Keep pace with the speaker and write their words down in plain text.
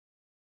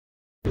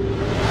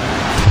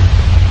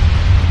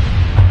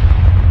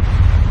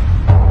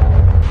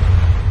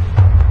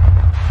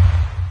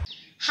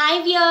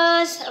Hi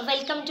viewers,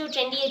 welcome to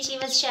Trendy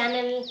Achievers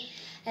channel.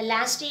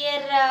 Last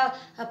year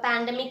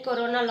pandemic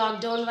corona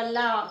lockdown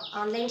valla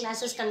online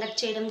classes conduct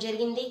cheyadam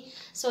jarigindi.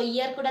 So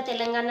year kuda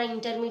Telangana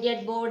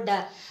intermediate board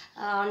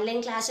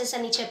online classes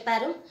ani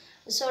chepparu.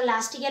 So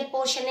last year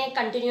portion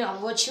continue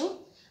avvochu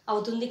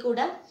avutundi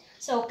kuda.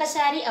 So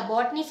okkasari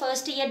botany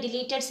first year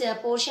deleted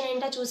portion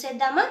ento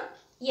chuseddama.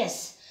 Yes,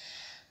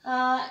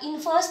 in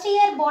first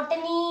year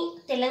botany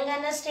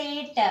Telangana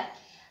state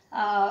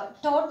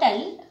total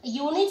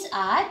units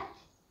are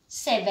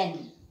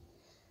 7.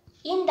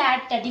 In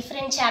that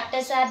different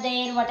chapters are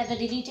there. What are the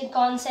deleted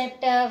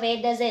concept, where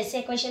does the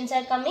essay questions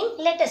are coming,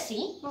 let us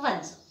see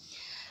once.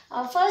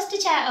 First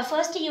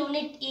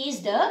unit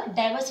is the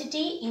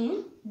diversity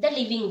in the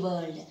living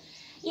world.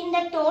 In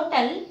the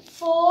total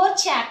 4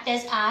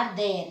 chapters are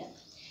there.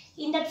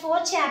 In that 4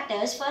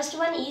 chapters, first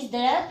one is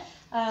the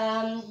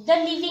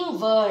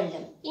living world.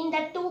 In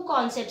that 2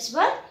 concepts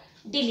were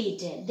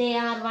deleted. They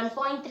are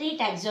 1.3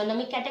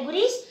 taxonomic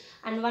categories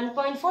and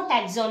 1.4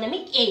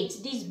 taxonomic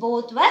aids. These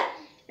both were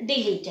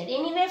deleted.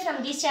 Anyway,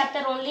 from this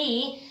chapter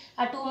only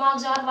 2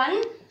 marks or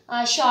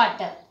 1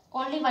 short.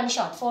 Only 1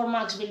 short. 4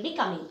 marks will be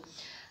coming.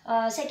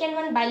 Second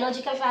one,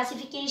 biological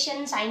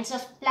classification, science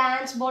of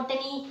plants,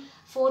 botany.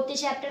 4th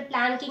chapter,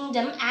 plant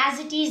kingdom as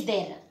it is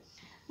there.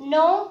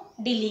 No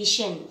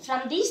deletion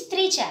from these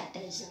 3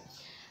 chapters.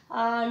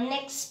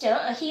 Next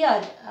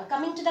here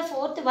coming to the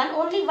 4th one,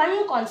 only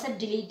 1 concept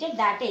deleted,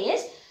 that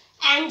is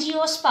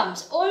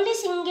angiosperms. Only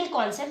single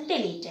concept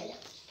deleted.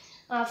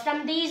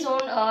 From these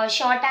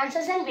short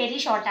answers and very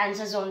short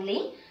answers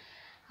only.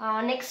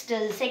 Next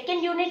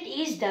second unit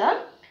is the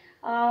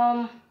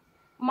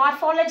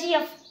morphology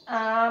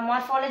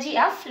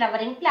of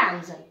flowering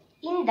plants.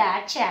 In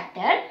that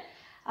chapter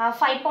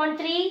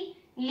 5.3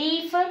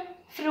 leaf,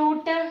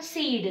 fruit,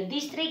 seed,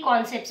 these 3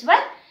 concepts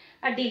were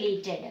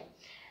deleted.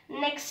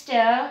 Next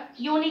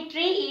unit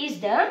 3 is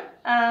the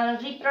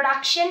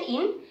reproduction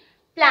in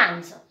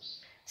plants.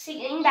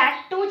 See, in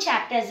that 2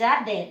 chapters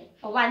are there.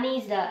 One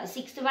is the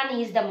 6th one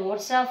is the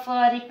modes of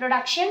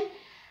reproduction.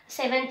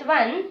 7th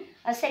one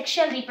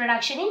sexual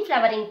reproduction in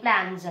flowering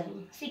plants.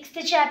 6th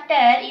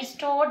chapter is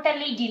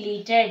totally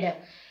deleted.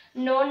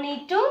 No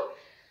need to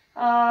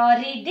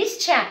read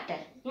this chapter.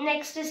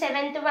 Next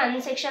 7th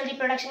one, sexual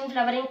reproduction in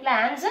flowering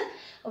plants,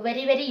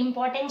 very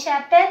important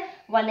chapter.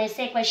 1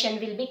 essay question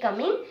will be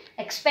coming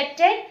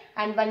expected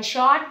and 1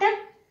 short,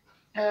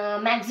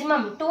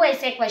 maximum 2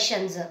 essay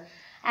questions.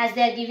 As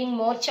they are giving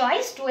more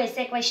choice, 2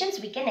 essay questions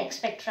we can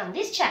expect from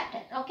this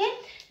chapter. Okay,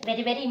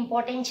 very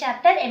important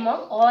chapter among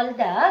all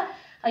the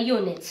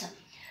units.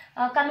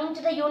 Coming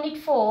to the unit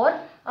 4,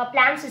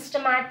 plant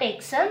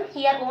systematics.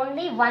 Here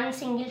only 1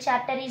 single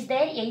chapter is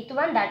there, 8th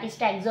one, that is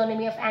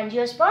taxonomy of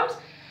angiosperms.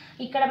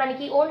 ఇక్కడ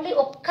మనకి only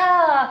ఒక్క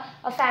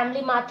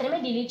family మాత్రమే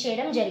delete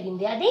చేయడం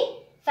జరిగింది, అది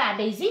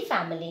ఫ్యాబేజీ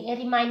family.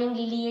 Remaining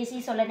లిలియేసి,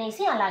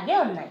 సొలనేసి అలాగే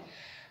ఉన్నాయి.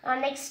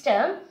 Next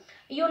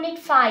unit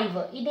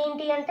 5,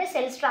 ఇదేంటి అంటే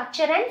సెల్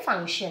స్ట్రక్చర్ అండ్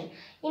ఫంక్షన్.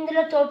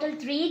 ఇందులో టోటల్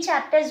 3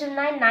 చాప్టర్స్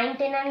ఉన్నాయి, 9,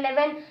 10 and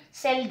 11.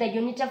 Cell the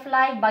unit of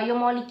life,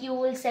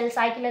 biomolecule, cell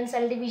cycle and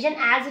cell division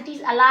as it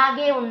is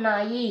అలాగే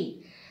ఉన్నాయి.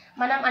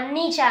 మనం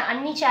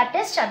అన్ని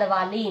చాప్టర్స్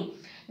చదవాలి.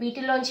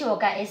 వీటిలోంచి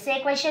ఒక SA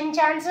question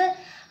chance,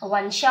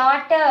 1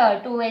 short,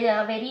 2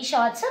 very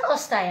shorts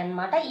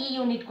వస్తాయన్నమాట. ఈ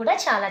యూనిట్ కూడా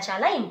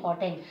చాలా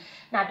important,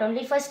 not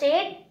only for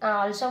state,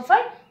 also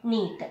for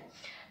NEET.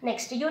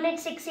 Next unit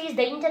 6 is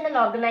the internal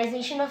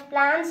organization of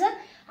plants.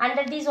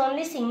 Under this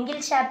only single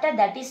chapter,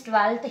 that is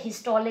 12th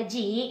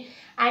histology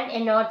and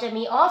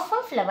anatomy of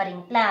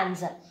flowering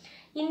plants.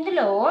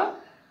 ఇందులో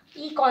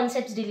ఈ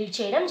concepts delete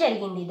చేయడం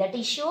జరిగింది. The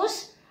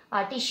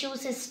tissue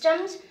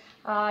systems,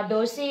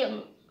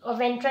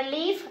 dorsiventral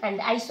leaf and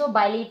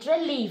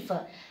isobilateral leaf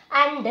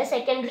and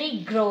secondary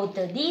growth.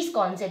 These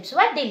concepts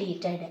were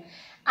deleted.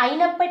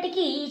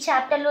 అయినప్పటికీ ఈ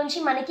chapter నుంచి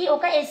మనకి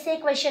ఒక SA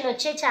question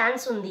వచ్చే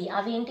ఛాన్స్ ఉంది.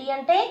 అవి ఏంటి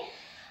అంటే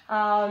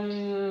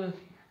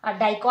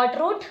dicot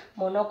route,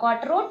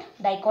 monocot route,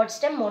 dicot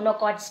stem,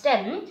 monocot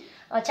stem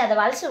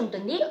చదవాల్సి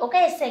ఉంటుంది. ఒక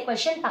ఎస్ఏ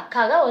క్వశ్చన్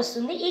పక్కాగా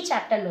వస్తుంది ఈ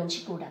చాప్టర్ నుంచి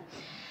కూడా.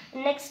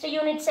 Next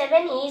unit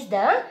 7 is the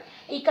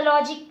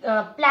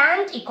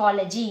plant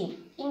ecology.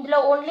 ఇందులో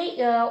ఓన్లీ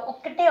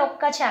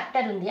ఒక్క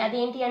చాప్టర్ ఉంది,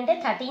 అదేంటి అంటే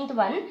 13th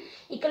one,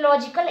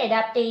 ఇకలాజికల్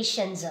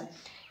అడాప్టేషన్స్.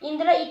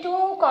 ఇందులో ఈ 2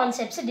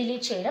 కాన్సెప్ట్స్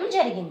డిలీట్ చేయడం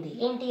జరిగింది.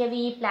 ఏంటి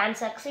అవి?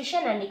 Plant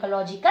succession and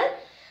ecological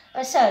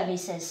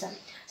services.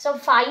 So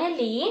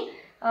finally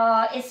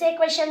SA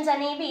questions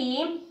అనేవి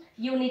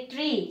యూనిట్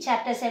 3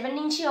 చాప్టర్ 7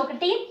 నుంచి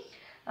 1,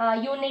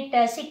 యూనిట్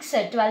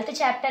 6 12th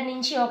చాప్టర్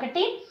నుంచి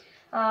 1,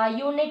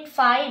 యూనిట్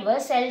 5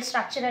 సెల్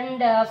స్ట్రక్చర్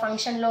అండ్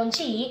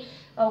ఫంక్షన్లోంచి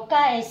ఒక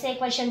ఎస్ఏ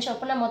క్వశ్చన్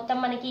చొప్పున మొత్తం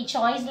మనకి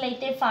చాయిస్లు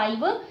అయితే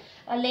 5,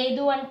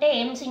 లేదు అంటే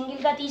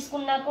సింగిల్గా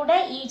తీసుకున్నా కూడా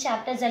ఈ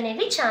చాప్టర్స్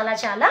అనేవి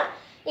చాలా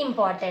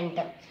important.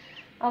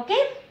 Okay,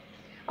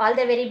 all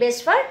the very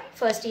best for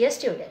first year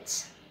students.